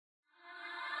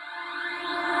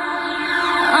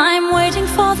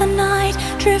for the night,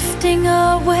 drifting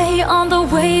away on the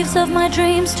waves of my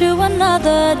dreams to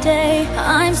another day.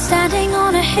 I'm standing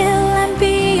on a hill and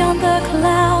beyond the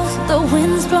clouds, the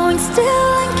wind's blowing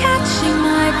still and catching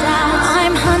my doubts.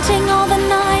 I'm hunting all the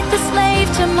night, the slave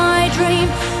to my dream,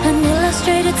 an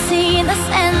illustrated scene that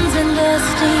ends in the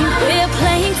steam. We're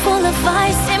playing full of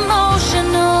vice,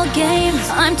 emotional games.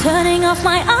 I'm turning off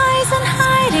my eyes and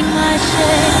hiding my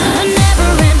shame.